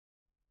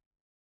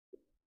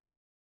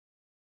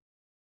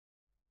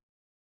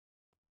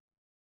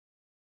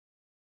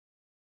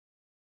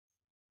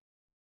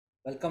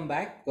Welcome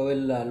back. We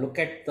will look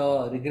at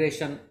the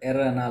regression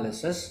error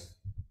analysis.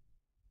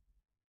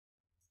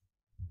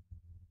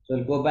 So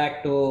we'll go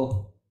back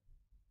to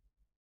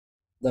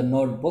the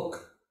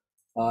notebook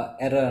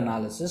error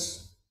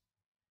analysis.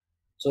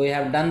 So we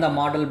have done the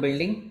model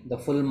building, the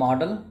full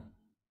model,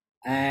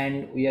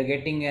 and we are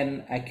getting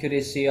an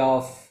accuracy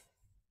of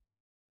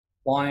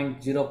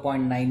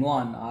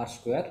 0.91 R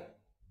square,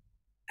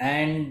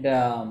 and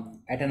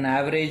at an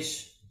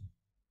average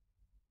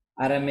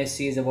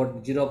RMSC is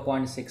about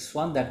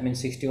 0.61. That means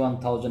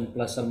 61,000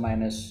 plus or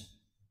minus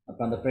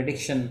upon the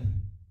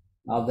prediction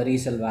of the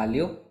resale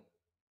value.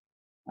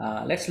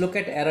 Let's look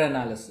at error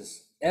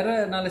analysis.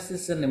 Error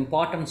analysis is an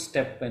important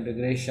step in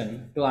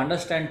regression to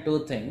understand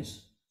two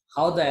things: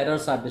 how the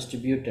errors are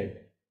distributed,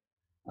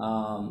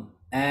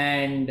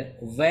 and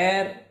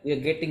where we are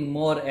getting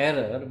more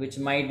error, which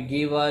might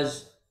give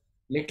us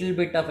little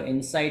bit of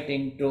insight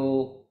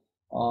into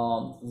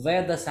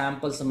where the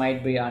samples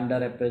might be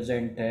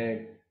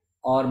underrepresented,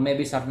 or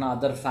maybe certain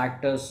other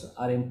factors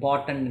are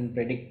important in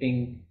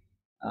predicting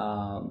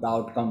the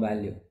outcome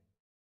value.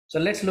 So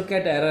let's look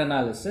at error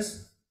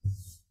analysis.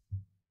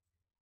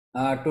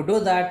 To do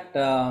that,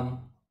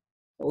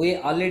 we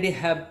already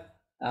have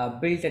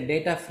built a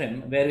data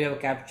frame where we have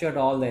captured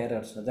all the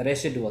errors, the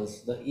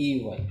residuals, the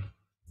EY,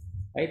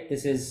 right?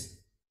 This is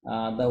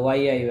the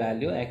YI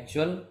value,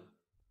 actual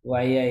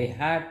YI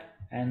hat,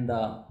 and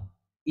the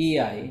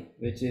EI,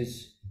 which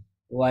is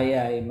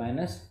YI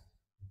minus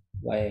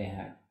YI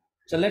hat.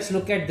 So let's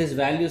look at these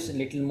values a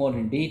little more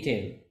in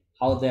detail,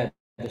 how they are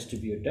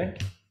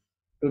distributed.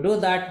 To do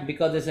that,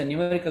 because it's a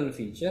numerical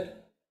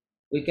feature,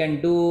 we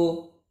can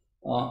do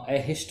a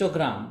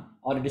histogram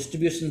or a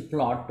distribution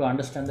plot to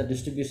understand the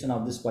distribution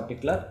of this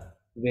particular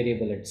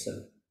variable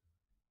itself.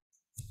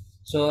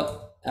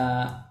 So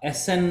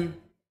Sn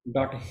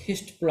dot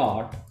hist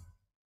plot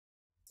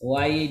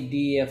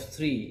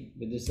ydf3,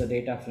 which is the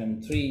data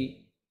frame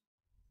 3,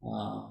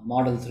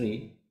 model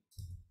 3,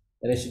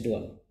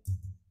 residual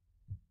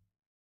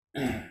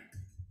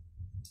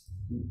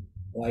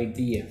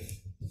ydf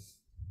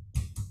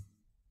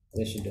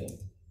residual.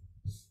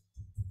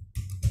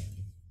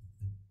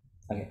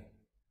 Okay,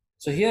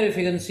 so here if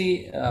you can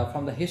see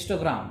from the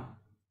histogram,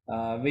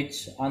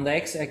 which on the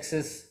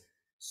x-axis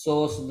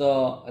shows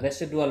the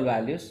residual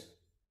values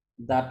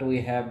that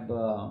we have,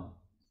 the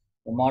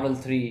model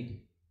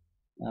 3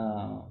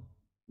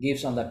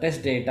 gives on the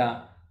test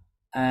data,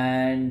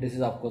 and this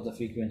is of course the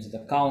frequency,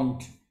 the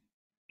count,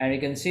 and you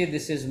can see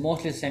this is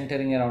mostly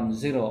centering around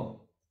 0,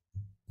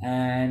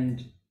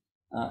 and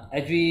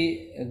as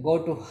we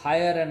go to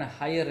higher and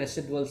higher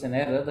residuals in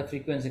error, the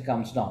frequency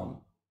comes down.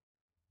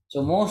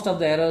 So most of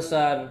the errors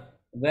are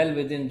well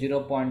within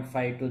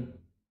 0.5 to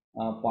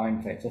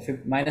 0.5. So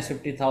minus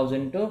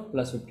 50,000 to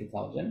plus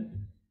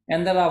 50,000.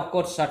 And there are of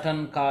course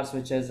certain cars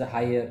which has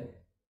higher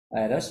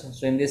errors.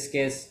 So in this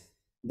case,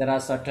 there are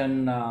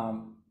certain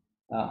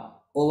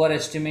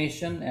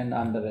overestimation and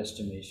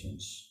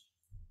underestimations,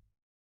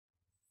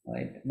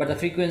 right? But the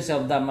frequency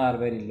of them are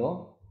very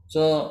low.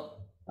 So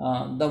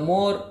the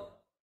more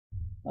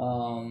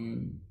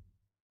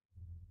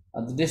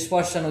the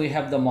dispersion we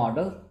have the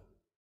model,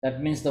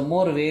 that means the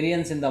more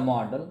variance in the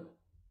model.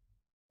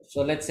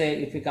 So let's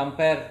say if we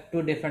compare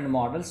two different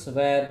models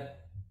where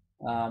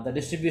the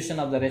distribution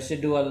of the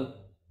residual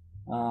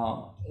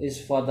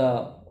is for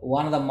the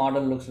one of the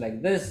model looks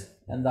like this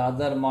and the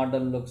other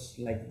model looks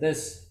like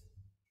this,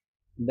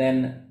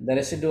 then the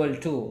residual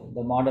 2,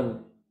 the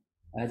model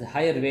has a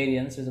higher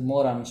variance, is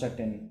more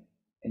uncertain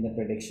in the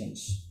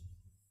predictions.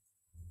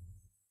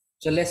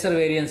 So lesser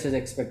variance is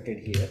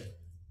expected here.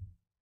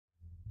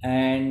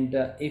 And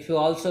if you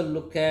also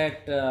look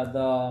at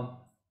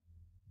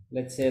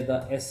let's say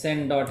the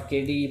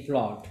Sn.kde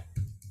plot,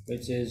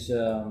 which is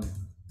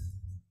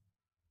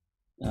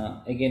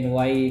again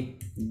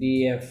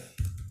ydf3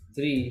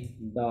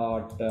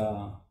 dot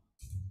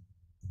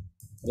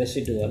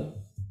residual,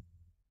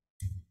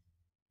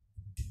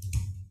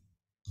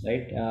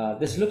 right?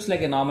 This looks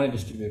like a normally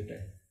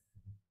distributed.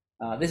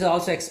 This is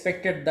also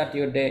expected that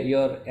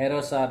your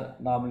errors are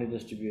normally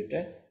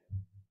distributed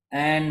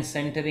and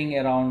centering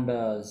around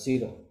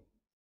 0.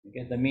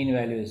 Okay, the mean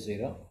value is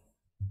 0.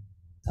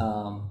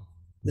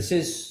 This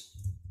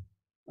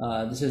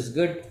is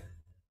good,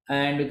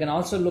 and you can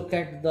also look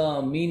at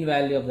the mean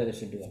value of the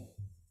residual.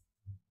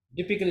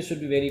 Typically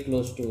should be very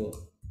close to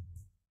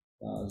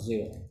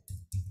 0.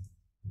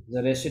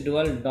 The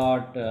residual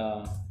dot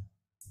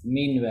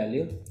mean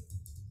value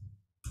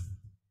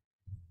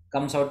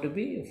comes out to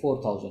be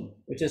 4,000,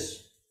 which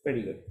is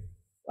pretty good,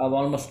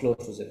 almost close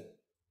to 0.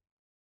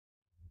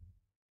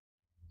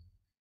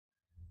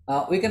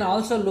 We can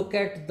also look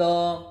at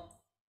the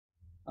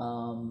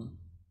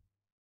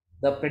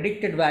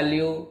predicted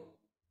value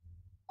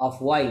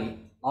of y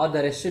or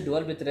the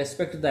residual with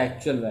respect to the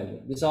actual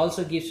value. This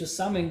also gives you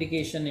some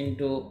indication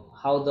into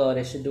how the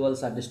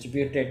residuals are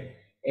distributed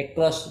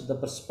across the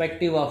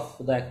perspective of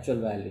the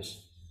actual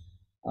values.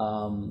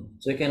 So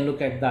you can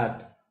look at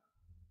that.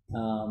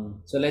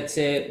 So let's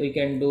say we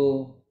can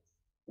do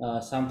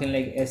something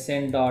like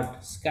Sn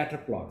dot scatter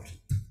plot.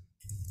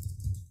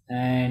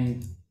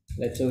 and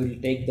let's say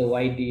we'll take the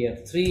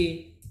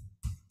ydf3,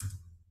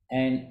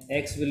 and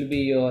x will be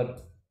your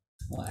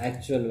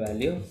actual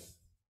value,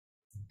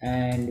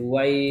 and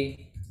y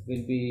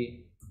will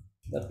be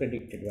the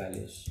predicted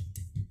values.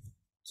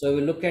 So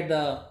we look at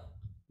the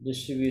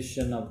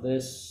distribution of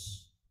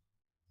this.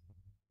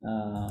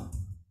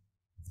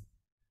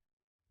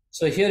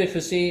 So here if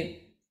you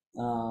see,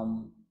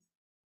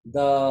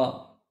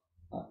 the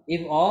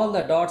if all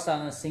the dots are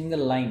on a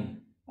single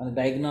line, on a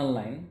diagonal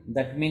line,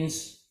 that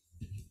means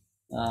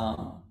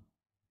uh,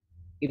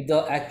 if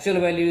the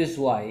actual value is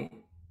y,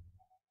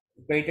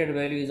 the predicted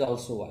value is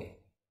also y.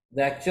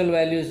 The actual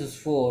value is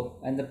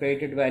 4 and the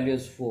predicted value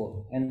is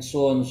 4, and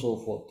so on and so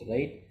forth,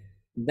 right?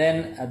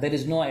 Then there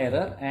is no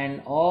error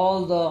and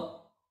all the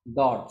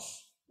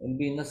dots will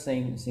be in the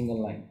same single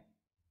line.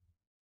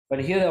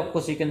 But here of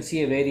course you can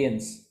see a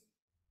variance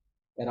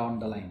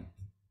around the line,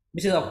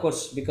 which is of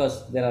course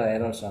because there are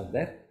errors out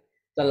there.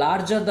 The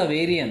larger the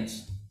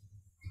variance,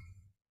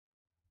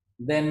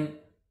 then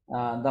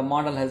the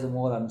model has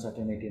more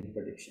uncertainty in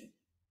prediction.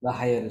 The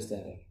higher is the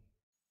error.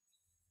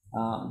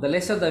 The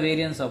lesser the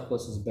variance, of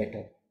course, is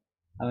better.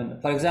 I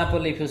mean, for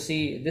example, if you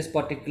see this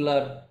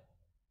particular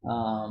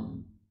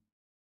um,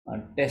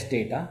 test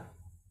data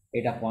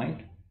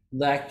point,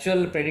 the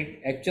actual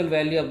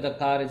value of the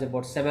car is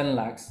about 7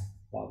 lakhs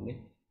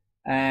probably,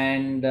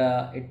 and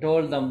it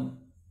told them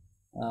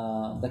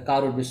the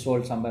car would be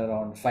sold somewhere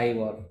around 5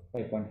 or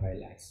 5.5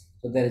 lakhs.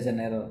 So there is an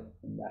error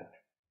in that.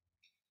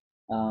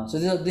 So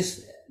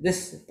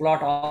this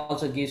plot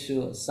also gives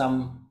you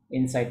some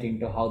insight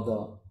into how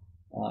the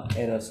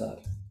errors are,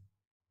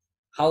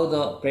 how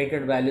the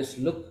predicted values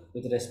look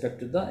with respect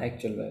to the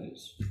actual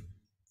values.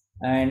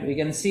 And we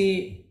can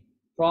see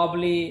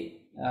probably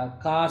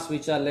cars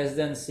which are less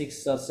than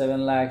 6 or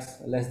 7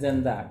 lakhs, less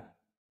than that,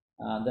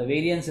 the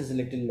variance is a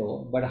little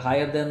low, but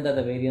higher than that,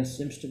 the variance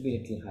seems to be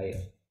a little higher,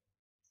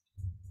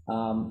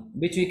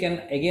 which we can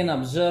again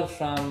observe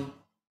from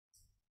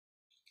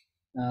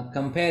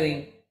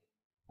comparing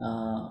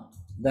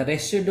the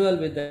residual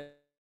with the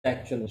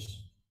actual values.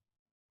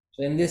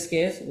 So in this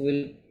case,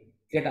 we'll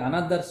get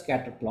another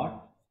scatter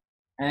plot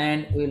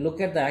and we'll look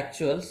at the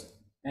actuals,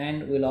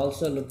 and we'll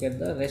also look at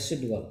the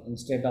residual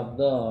instead of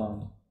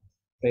the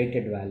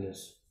rated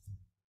values.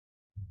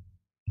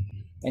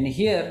 And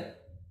here,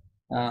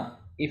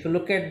 if you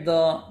look at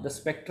the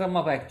spectrum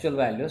of actual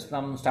values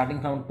from starting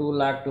from 2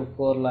 lakh to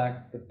 4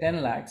 lakh to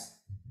 10 lakhs,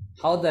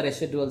 how the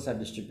residuals are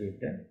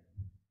distributed.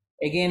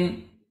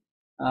 Again,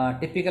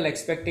 typical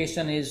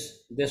expectation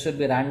is they should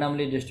be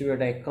randomly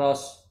distributed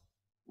across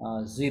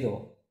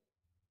 0.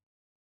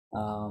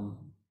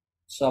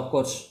 So of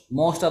course,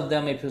 most of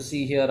them, if you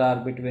see here, are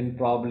between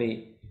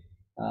probably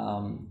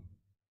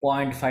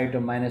 0.5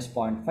 to minus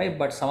 0.5,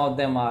 but some of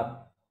them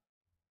are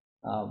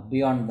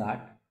beyond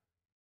that.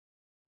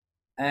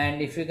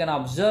 And if you can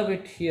observe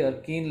it here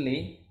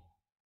keenly,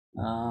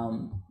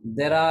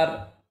 there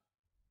are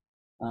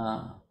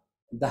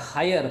the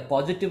higher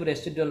positive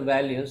residual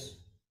values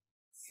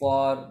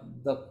for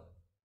the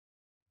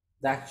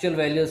actual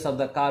values of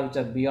the car which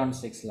are beyond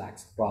 6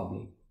 lakhs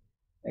probably,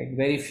 right?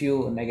 Very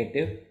few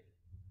negative,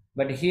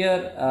 but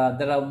here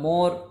there are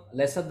more,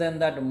 lesser than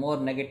that, more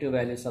negative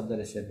values of the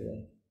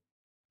residual.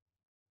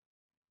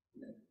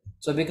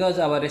 So because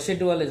our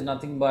residual is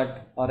nothing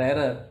but our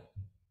error,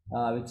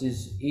 which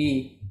is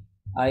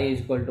I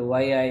is equal to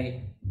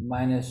yi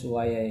minus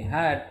yi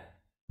hat,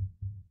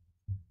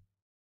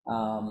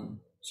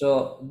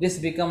 so this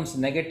becomes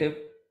negative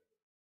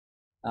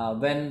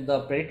when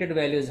the predicted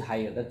value is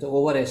higher. That's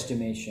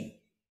overestimation.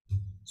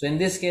 So in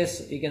this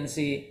case, you can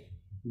see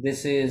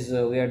this is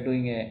we are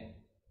doing a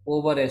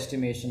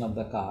overestimation of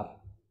the car,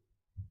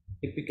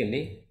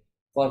 typically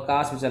for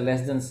cars which are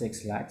less than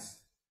 6 lakhs,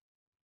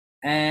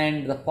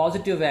 and the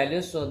positive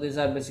values, so these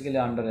are basically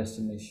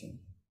underestimation.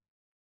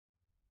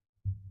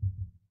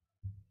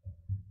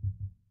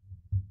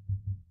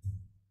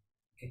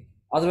 Okay.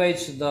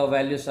 Otherwise the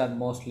values are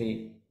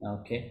mostly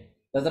okay.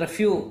 There are a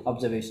few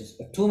observations,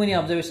 but too many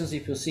observations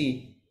if you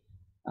see,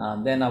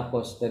 then of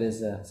course there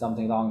is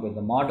something wrong with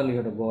the model. You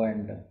have to go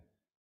and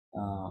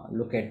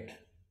look at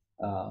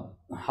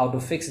how to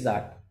fix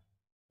that.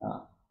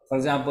 For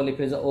example, if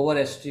it's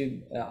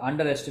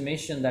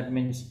underestimation, that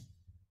means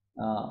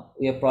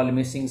we are probably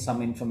missing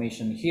some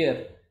information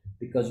here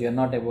because we are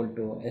not able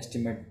to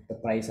estimate the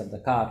price of the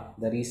car,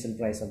 the resale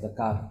price of the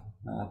car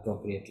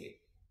appropriately.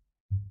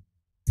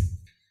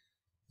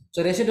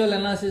 So residual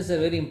analysis is a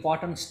very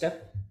important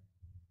step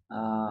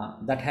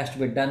that has to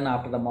be done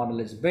after the model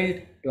is built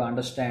to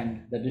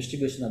understand the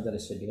distribution of the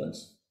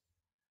residuals.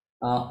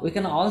 We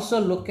can also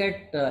look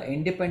at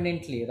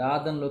independently,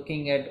 rather than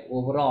looking at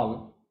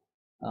overall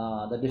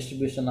the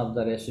distribution of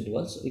the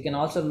residuals. We can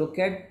also look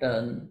at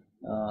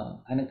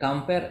and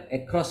compare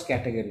across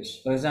categories,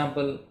 for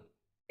example,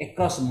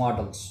 across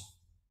models.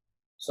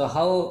 So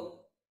how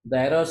the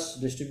errors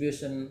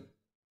distribution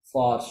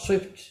for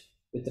Swift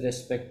with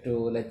respect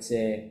to, let's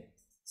say,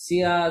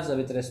 Ciaz, or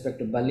with respect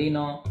to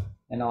Baleno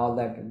and all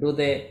that, do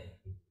they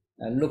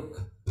look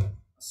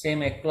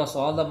same across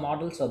all the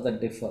models or that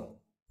differ?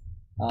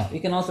 You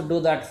can also do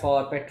that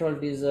for petrol,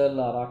 diesel,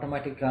 or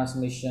automatic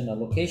transmission or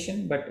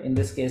location, but in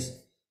this case,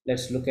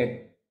 let's look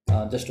at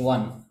just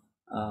one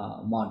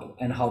model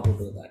and how to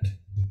do that.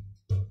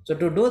 So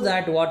to do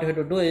that, what we have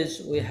to do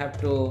is we have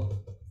to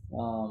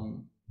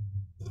um,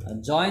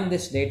 join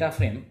this data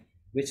frame,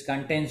 which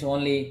contains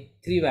only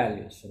three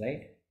values,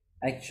 right?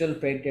 Actual,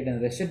 predicted,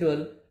 and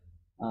residual,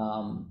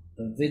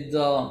 with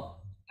the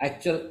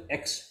actual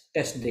X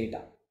test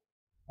data,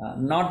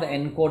 not the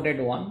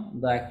encoded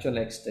one, the actual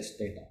X test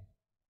data.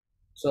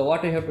 So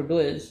what we have to do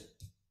is,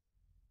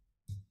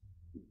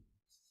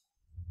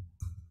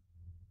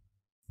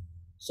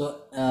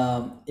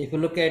 if you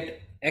look at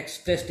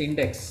X test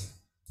index,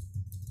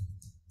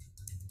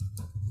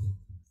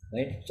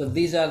 right? So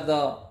these are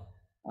the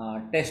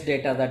test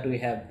data that we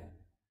have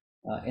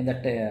in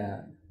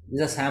the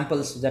these are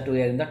samples that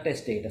we are in the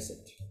test data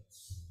set,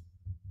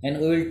 and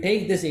we will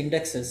take these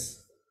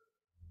indexes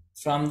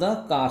from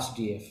the cars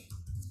df.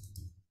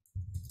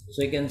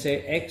 So you can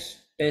say X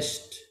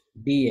test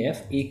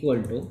df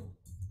equal to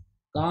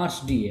cars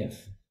df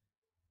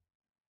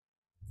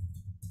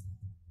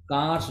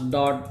cars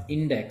dot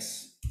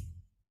index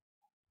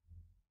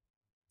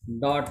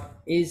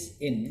dot is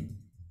in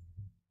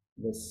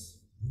this.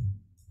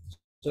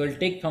 So we'll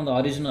take from the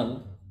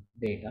original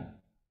data.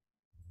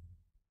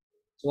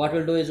 So what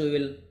we'll do is we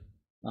will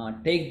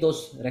take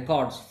those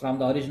records from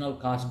the original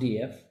cars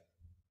df,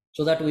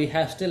 so that we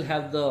still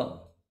have the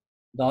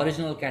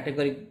original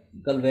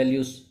categorical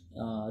values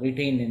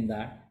retained in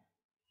that,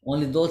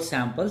 only those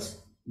samples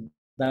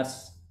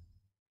that's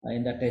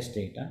in the test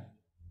data.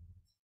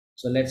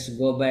 So let's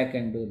go back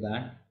and do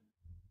that.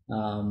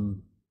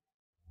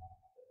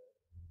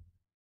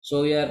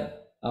 So we are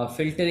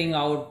filtering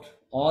out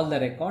all the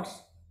records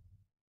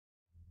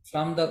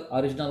from the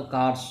original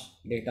cars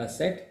data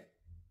set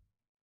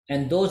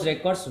and those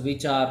records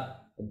which are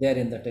there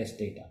in the test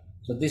data.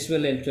 So this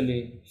will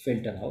actually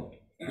filter out.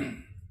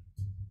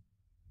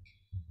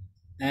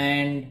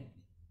 And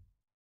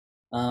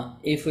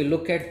if we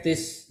look at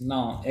this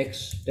now,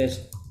 X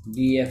test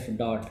df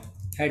dot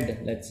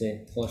head, let's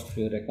say first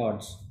few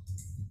records,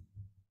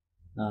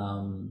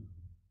 and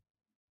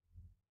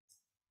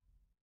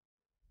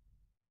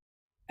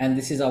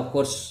this is of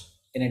course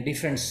in a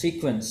different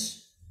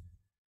sequence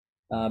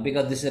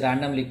because this is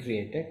randomly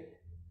created,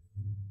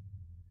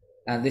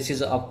 and this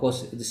is of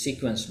course the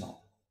sequence now.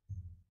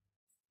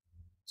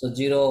 So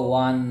 0,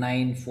 1,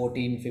 9,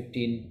 14,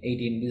 15,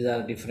 18, these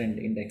are different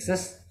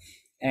indexes.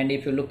 And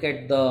if you look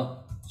at the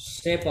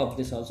shape of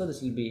this also,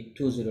 this will be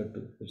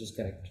 202, which is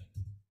correct.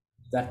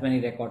 That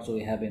many records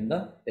we have in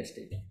the test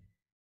data.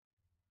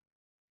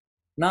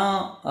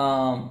 Now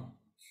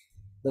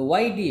the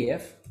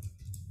YDF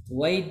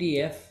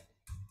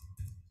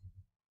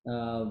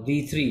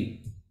V3,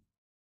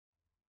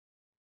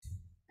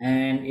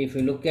 and if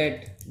you look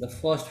at the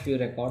first few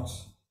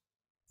records,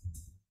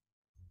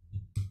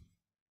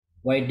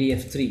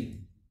 YDF3,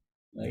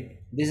 right?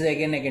 This is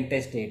again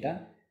test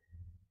data,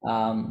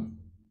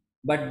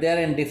 but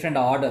they're in different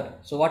order.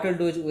 So what we'll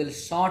do is we'll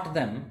sort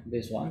them,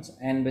 these ones,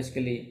 and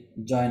basically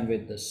join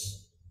with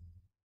this.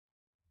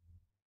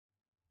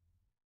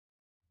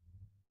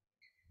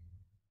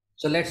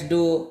 So let's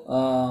do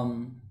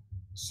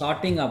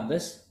sorting of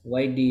this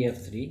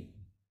YDF3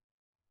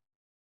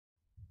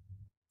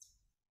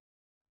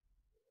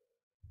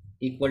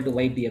 equal to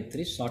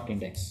YDF3 sort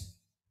index.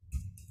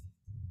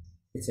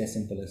 It's as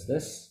simple as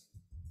this.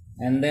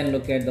 And then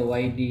look at the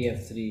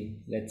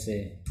YDF3, let's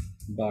say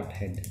dot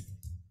head.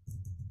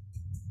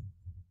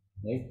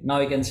 Right now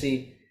you can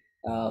see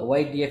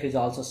YDF is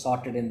also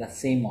sorted in the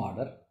same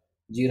order,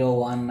 0,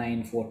 1,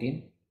 9,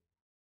 14.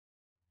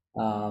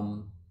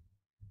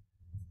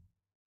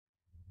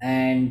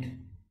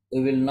 And we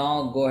will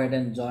now go ahead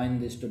and join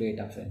these two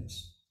data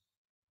frames.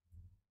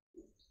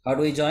 How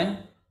do we join?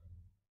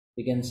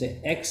 We can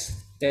say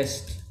X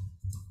test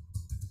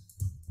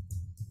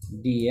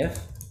df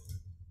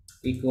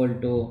equal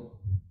to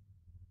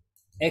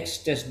X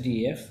test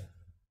df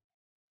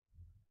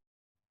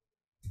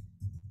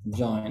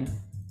join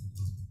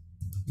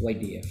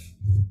YDF.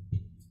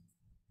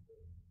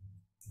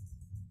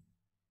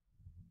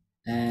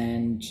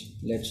 And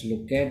let's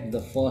look at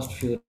the first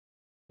few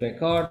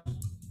records.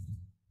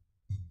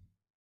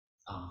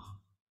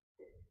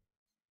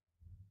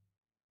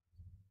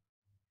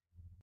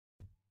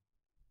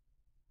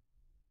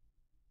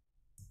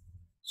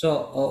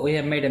 So we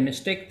have made a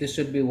mistake. This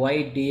should be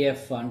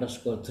YDF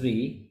underscore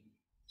 3.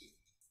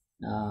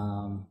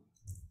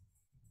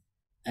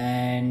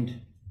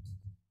 And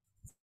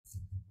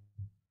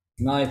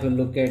now if you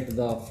look at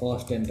the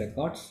first 10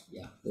 records,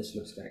 yeah, this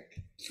looks correct.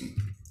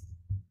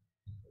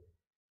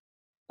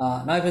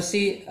 Now if you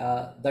see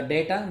the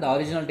data, the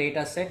original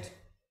data set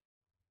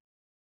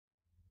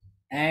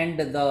and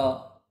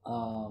the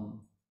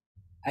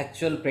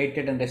actual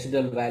predicted and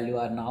residual value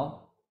are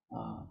now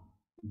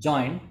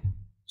joined.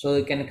 So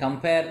you can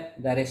compare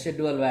the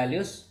residual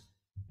values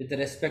with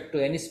respect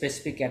to any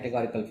specific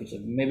categorical feature.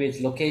 Maybe it's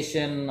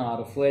location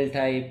or fuel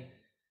type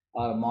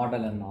or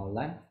model and all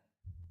that.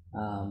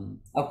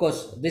 Of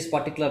course, this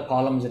particular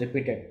column is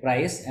repeated,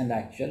 price and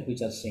actual,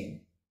 which are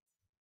same.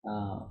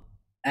 Uh,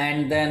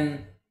 and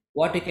then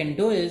what you can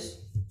do is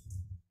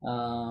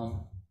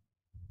um,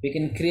 we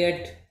can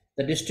create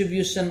the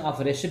distribution of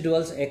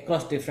residuals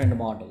across different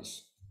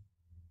models.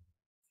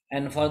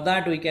 And for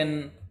that, we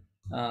can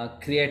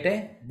create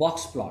a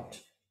box plot.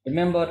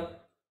 Remember,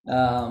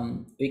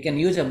 we can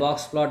use a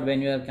box plot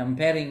when you are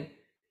comparing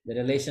the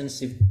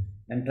relationship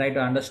and try to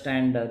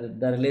understand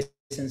the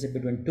relationship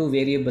between two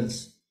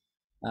variables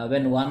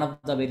when one of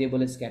the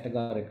variable is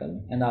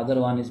categorical and the other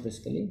one is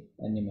basically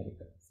a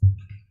numerical.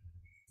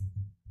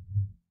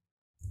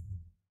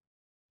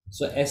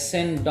 So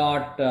Sn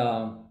dot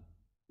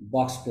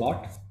box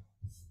plot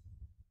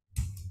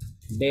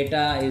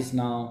data is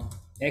now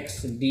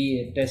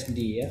xd test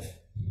df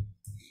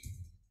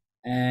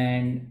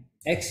and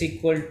x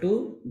equal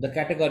to the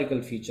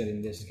categorical feature,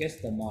 in this case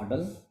the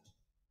model,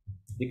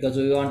 because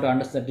we want to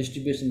understand the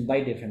distribution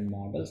by different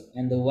models,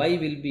 and the y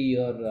will be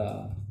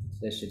your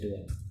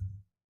residual.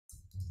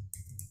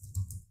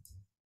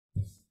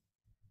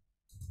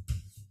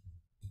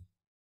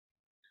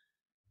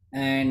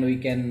 And we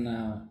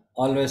can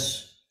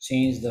always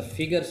change the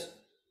figure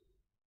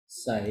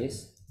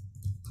size.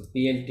 So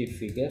plt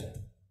figure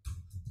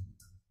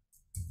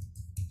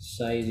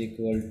size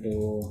equal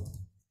to,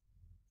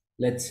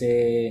 let's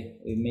say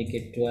we make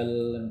it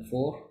 12 and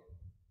 4.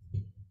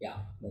 Yeah,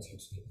 that's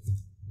what's good.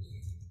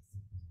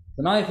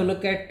 So now if you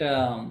look at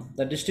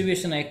the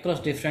distribution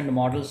across different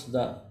models,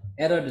 the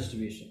error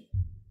distribution,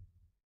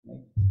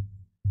 right?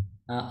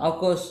 Of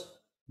course,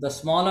 the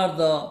smaller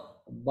the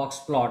box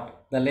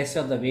plot, the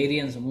lesser the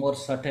variance, more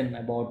certain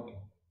about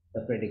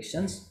the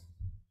predictions.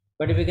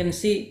 But if you can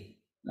see,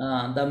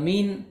 the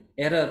mean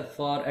error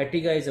for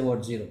Atiga is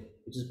about 0,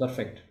 which is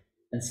perfect.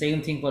 And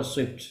same thing for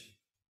Swift.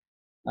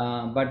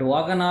 But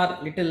Wagoner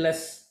little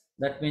less.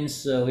 That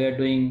means we are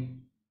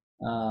doing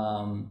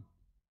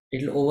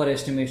little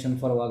overestimation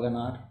for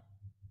Wagoner.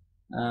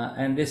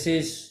 And this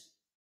is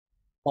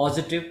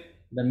positive,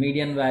 the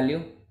median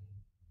value.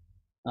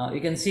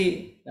 You can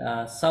see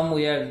some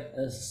we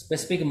are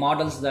specific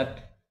models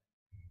that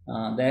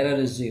the error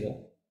is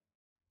 0,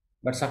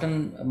 but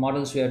certain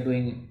models we are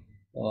doing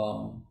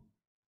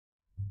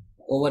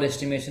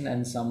overestimation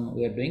and some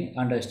we are doing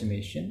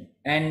underestimation,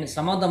 and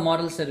some of the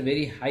models are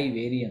very high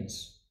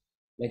variance,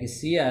 like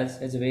Ciaz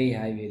has a very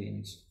high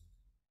variance,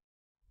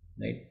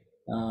 right?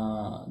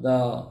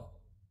 The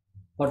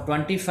for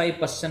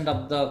 25%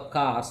 of the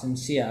cars in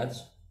Ciaz,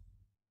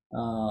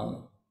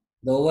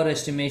 the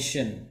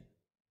overestimation,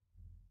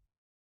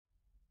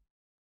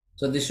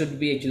 so this should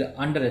be actually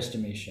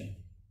underestimation.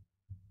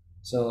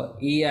 So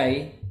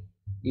EI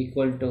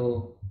equal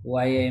to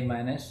YI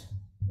minus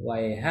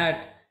YI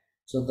hat.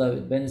 So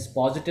the when it's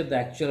positive, the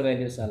actual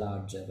values are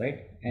larger,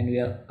 right? And we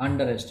are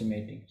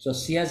underestimating. So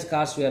CS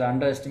cars, we are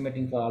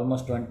underestimating for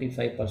almost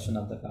 25%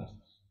 of the cars.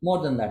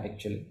 More than that,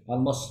 actually,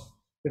 almost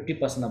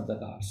 50% of the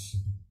cars.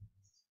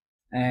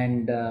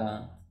 And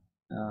the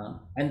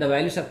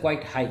values are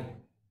quite high.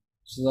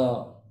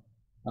 So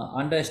the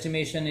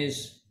underestimation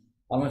is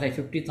almost like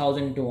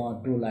 50,000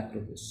 to 2 lakh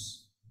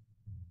rupees,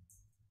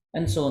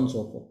 and so on and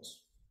so forth.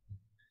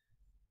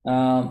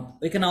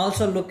 We can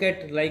also look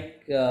at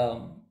like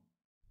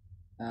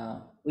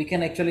we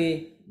can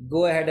actually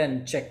go ahead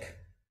and check.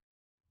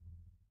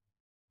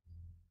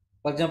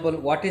 For example,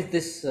 what is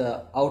this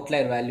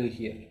outlier value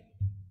here?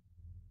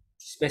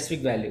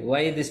 Specific value.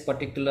 Why this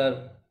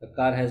particular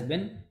car has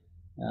been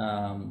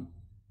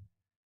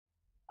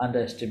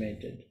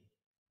underestimated?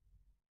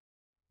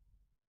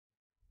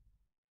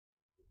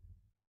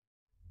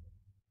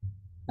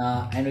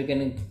 And we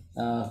can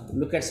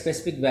look at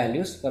specific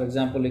values. For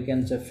example, you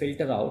can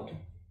filter out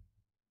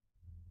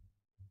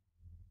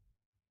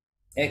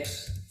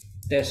x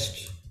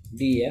test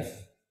df,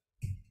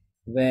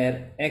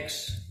 where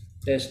x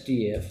test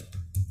df,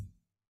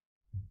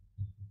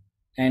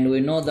 and we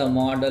know the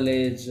model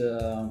is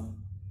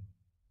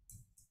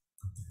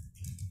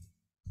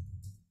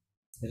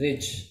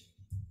rich,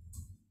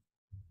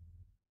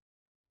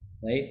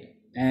 right?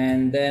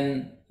 And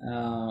then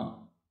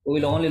we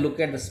will only look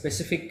at the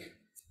specific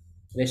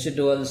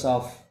residuals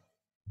of,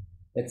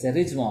 let's say,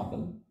 rich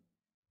model.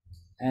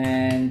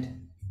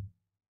 And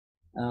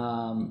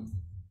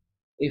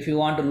if you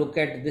want to look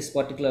at this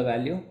particular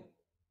value,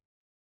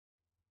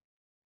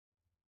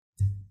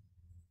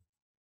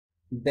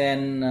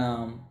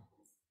 then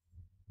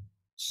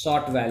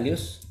sort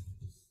values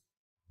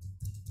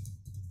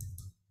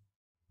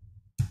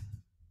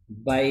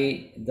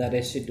by the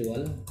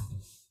residual,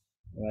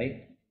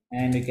 right?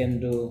 And we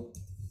can do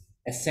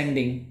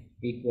ascending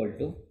equal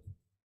to,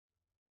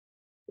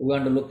 we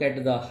want to look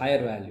at the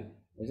higher value,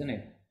 isn't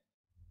it?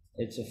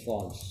 It's a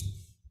false.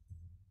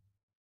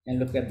 And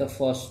look at the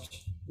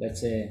first,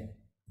 let's say,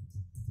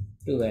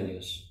 two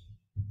values.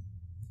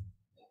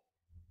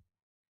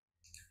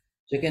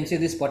 So you can see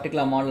this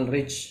particular model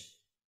rich,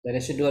 the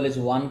residual is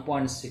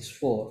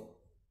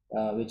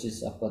 1.64, which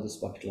is up for this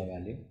particular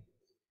value.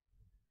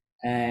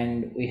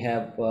 And we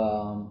have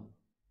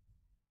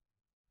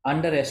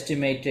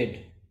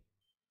underestimated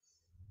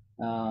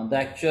the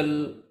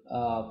actual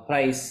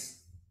price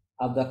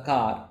of the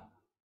car,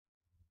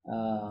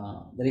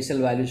 the resale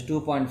value is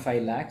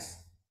 2.5 lakhs,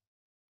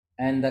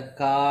 and the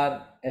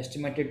car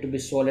estimated to be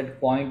sold at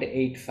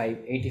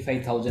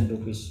 85,000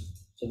 rupees.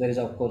 So there is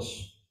of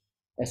course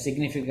a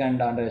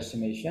significant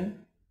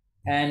underestimation,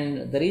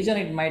 and the reason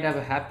it might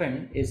have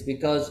happened is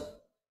because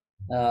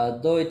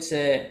though it's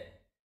a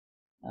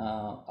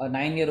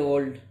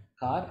 9-year-old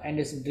car and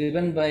it's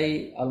driven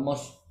by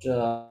almost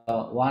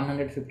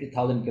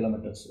 150,000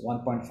 kilometers,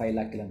 1.5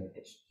 lakh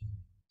kilometers.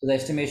 So the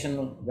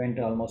estimation went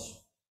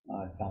almost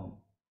down.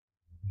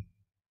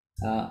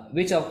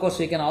 Which of course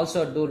we can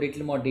also do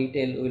little more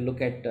detail. We'll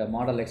look at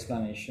model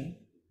explanation.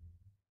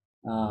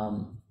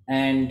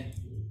 And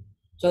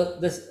so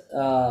this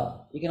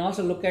you can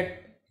also look at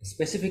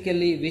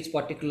specifically which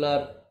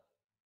particular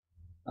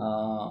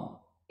uh,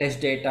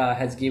 test data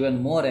has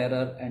given more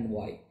error and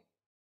why.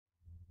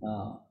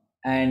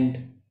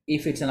 And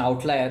if it's an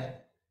outlier,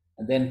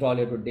 then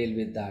probably to deal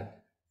with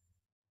that.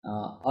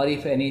 Or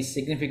if any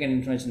significant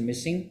information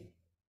missing,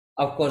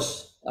 of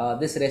course,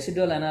 this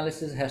residual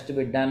analysis has to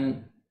be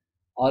done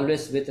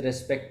always with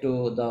respect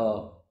to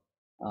the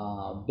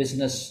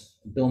business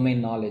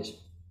domain knowledge.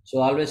 So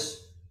always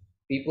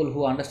people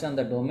who understand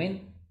the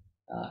domain,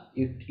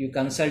 you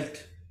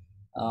consult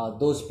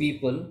those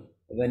people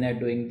when you're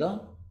doing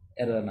the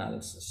error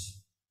analysis.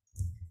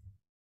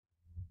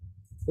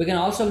 We can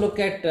also look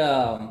at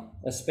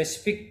a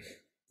specific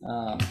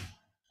uh,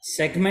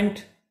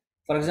 segment.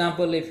 For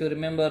example, if you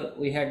remember,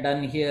 we had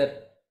done here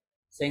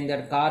saying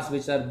that cars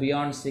which are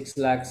beyond 6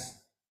 lakhs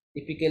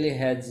typically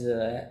has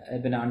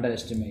have been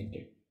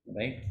underestimated,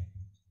 right?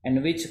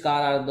 And which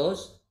car are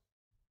those?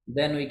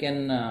 Then we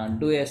can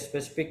do a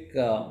specific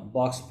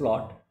box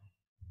plot.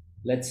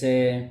 Let's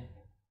say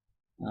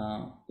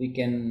we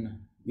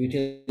can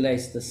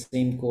utilize the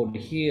same code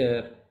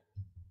here,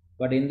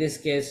 but in this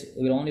case,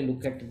 we'll only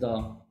look at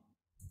the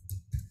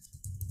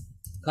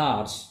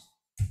cars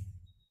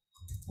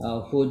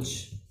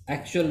whose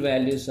actual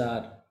values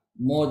are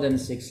more than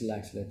 6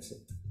 lakhs, let's say,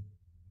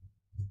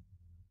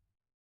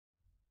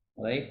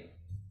 right?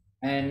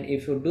 And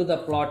if you do the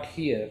plot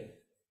here,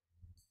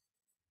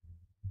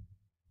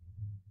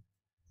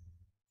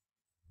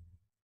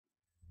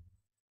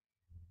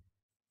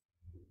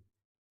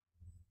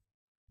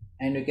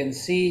 and you can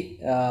see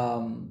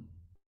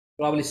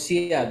probably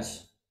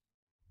Ciaz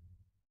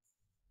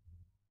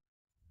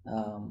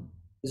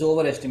is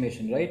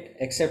overestimation, right?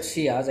 Except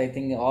Ciaz, I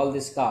think all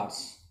these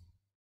cars,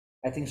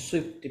 I think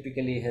Swift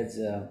typically has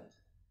uh,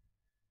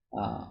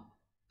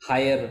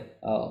 higher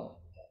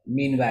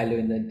mean value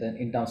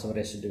in terms of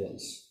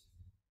residuals.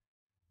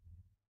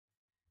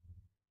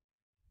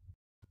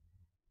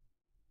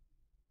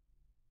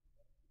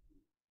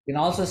 You can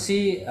also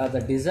see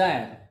the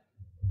Desire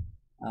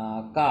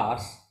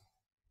cars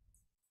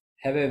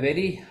have a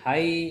very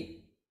high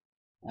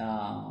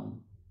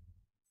um,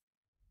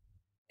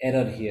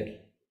 error here.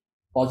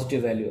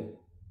 Positive value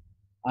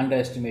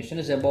underestimation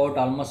is about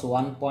almost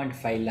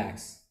 1.5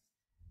 lakhs,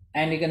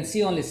 and you can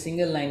see only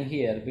single line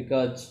here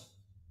because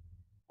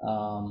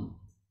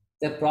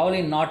there are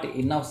probably not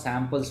enough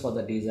samples for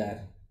the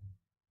Desire.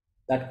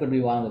 That could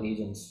be one of the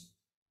reasons.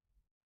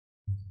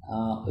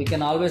 We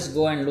can always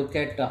go and look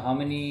at how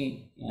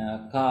many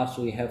cars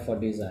we have for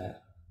Desire.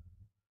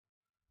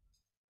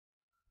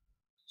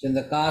 So in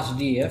the cars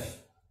df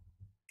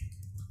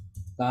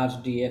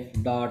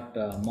dot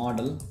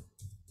model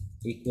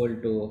equal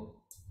to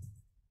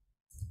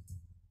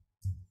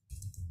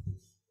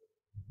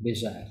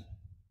Desire,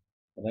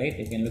 right?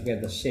 You can look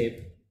at the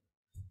shape.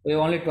 We have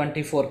only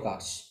 24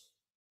 cars,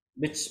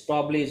 which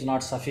probably is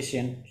not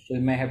sufficient. So we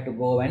may have to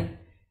go and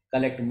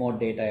collect more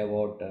data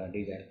about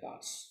Desire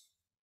cars.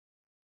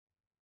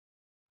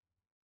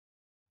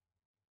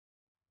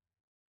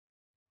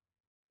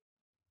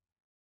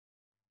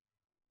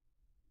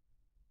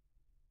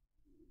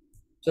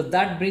 So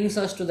that brings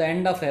us to the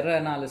end of error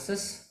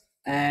analysis,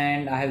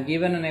 and I have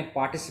given a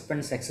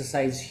participants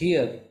exercise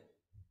here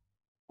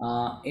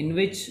in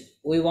which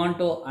we want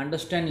to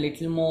understand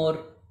little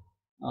more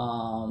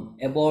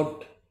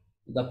about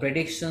the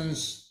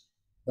predictions,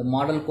 the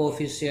model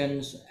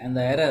coefficients, and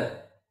the error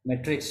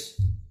metrics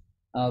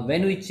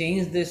when we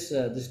change this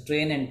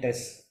train and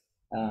test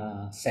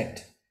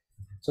set.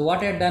 So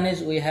what I have done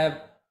is we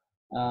have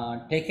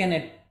taken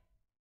a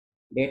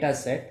data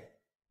set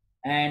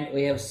and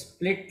we have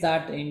split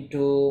that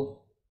into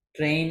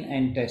train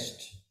and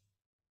test.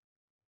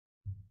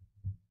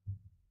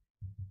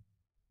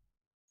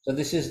 So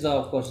this is the,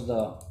 of course,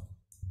 the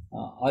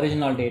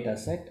original data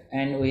set,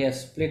 and we have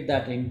split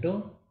that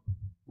into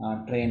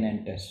train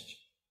and test.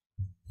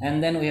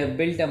 And then we have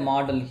built a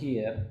model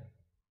here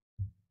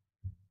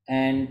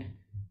and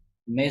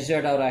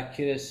measured our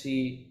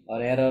accuracy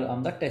or error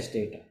on the test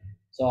data.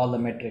 So all the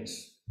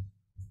metrics.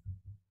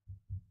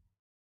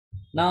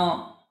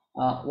 Now,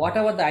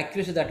 whatever the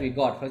accuracy that we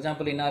got, for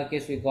example, in our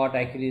case, we got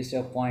accuracy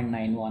of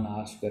 0.91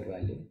 R square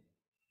value,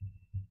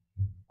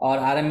 or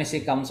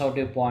RMSE comes out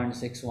to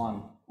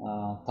 0.61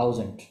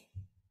 thousand.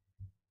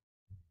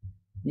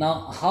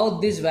 Now, how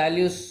these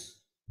values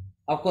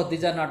Of course,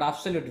 these are not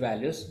absolute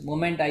values.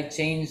 Moment I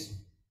change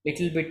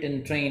little bit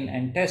in train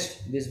and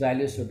test, these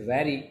values should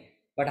vary,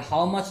 but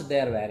how much they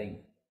are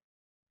varying.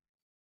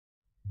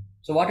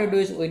 So what we do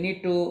is we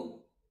need to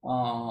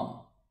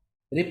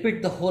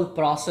repeat the whole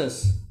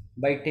process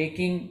by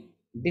taking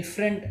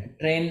different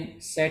train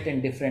set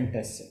and different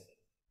test set,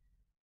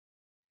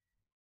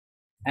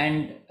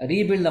 and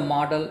rebuild the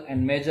model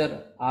and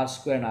measure R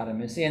square and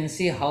RMSE and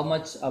see how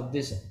much of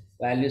these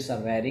values are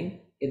varying.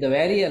 If they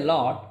vary a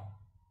lot,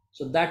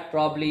 so that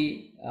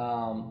probably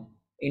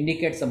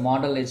indicates the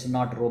model is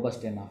not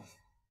robust enough.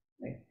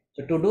 Right?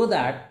 So to do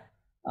that,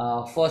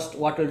 first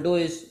what we'll do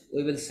is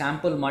we will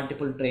sample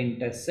multiple train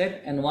test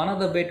set, and one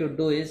other way to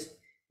do is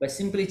by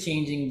simply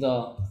changing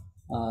the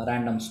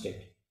random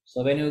state.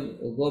 So when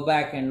you go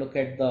back and look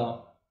at the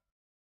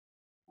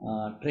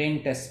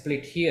train test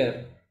split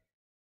here,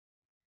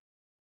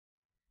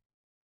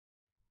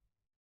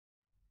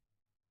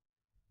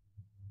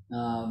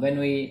 when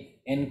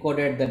we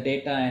encoded the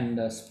data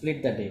and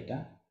split the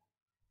data.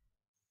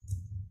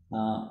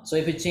 So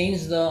if you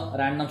change the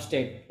random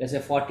state, let's say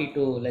 40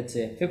 to let's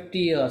say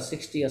 50 or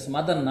 60 or some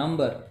other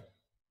number,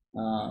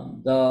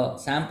 the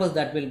samples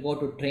that will go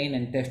to train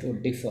and test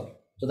would differ.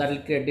 So that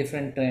will create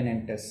different train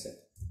and test set.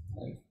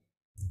 Right?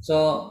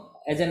 So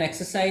as an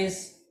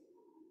exercise,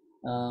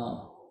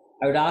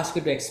 I would ask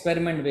you to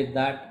experiment with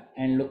that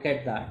and look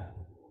at that.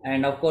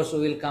 And of course, we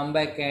will come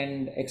back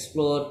and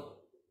explore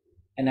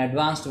an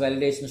advanced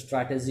validation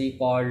strategy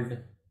called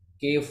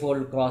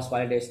k-fold cross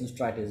validation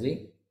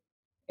strategy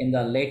in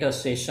the later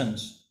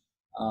sessions,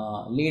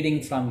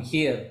 leading from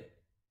here,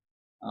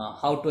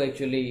 how to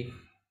actually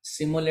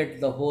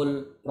simulate the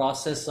whole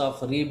process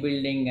of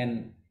rebuilding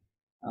and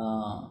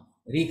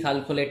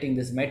recalculating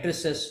these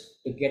matrices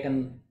to get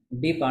a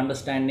deep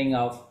understanding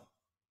of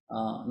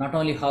not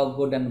only how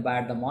good and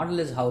bad the model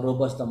is, how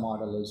robust the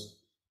model is,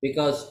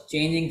 because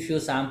changing few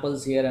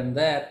samples here and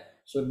there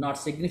should not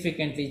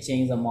significantly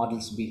change the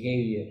model's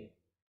behavior,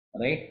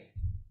 right?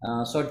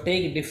 So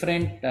take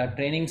different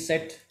training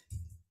set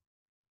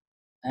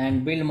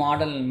and build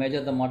model and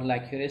measure the model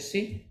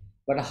accuracy.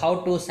 But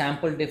how to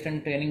sample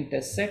different training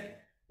test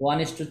set? One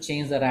is to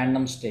change the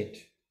random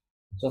state.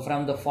 So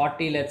from the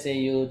 40, let's say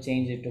you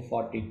change it to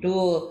 42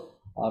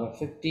 or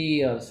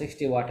 50 or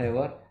 60,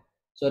 whatever.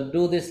 So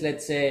do this,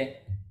 let's say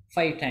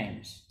 5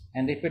 times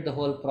and repeat the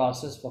whole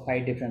process for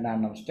 5 different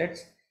random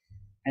states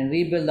and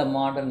rebuild the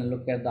model and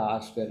look at the R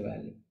square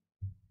value.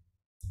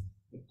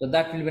 So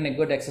that will be a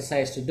good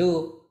exercise to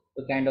do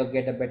to kind of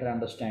get a better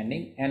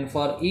understanding. And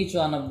for each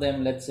one of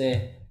them, let's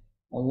say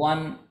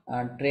one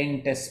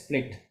train test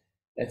split,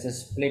 let's say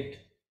split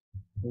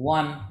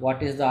 1,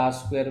 what is the R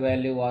square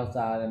value, what's the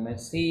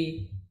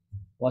RMSE,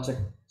 what's the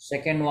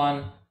second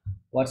one,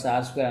 what's the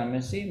R square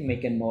RMSE,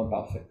 make a note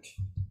of it.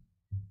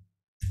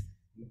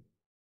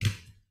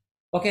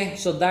 Okay,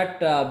 so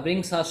that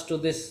brings us to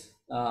this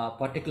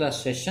particular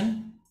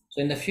session. So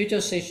in the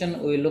future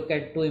session, we will look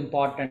at two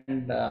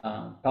important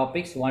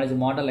topics. One is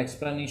model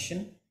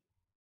explanation,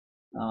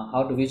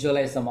 how to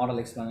visualize the model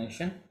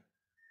explanation,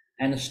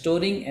 and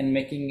storing and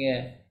making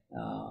a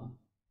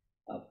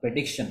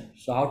prediction.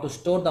 So how to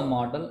store the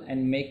model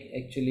and make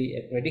actually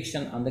a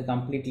prediction on the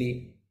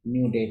completely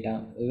new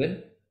data. We will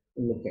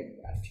look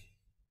at that.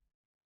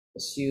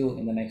 See you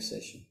in the next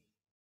session.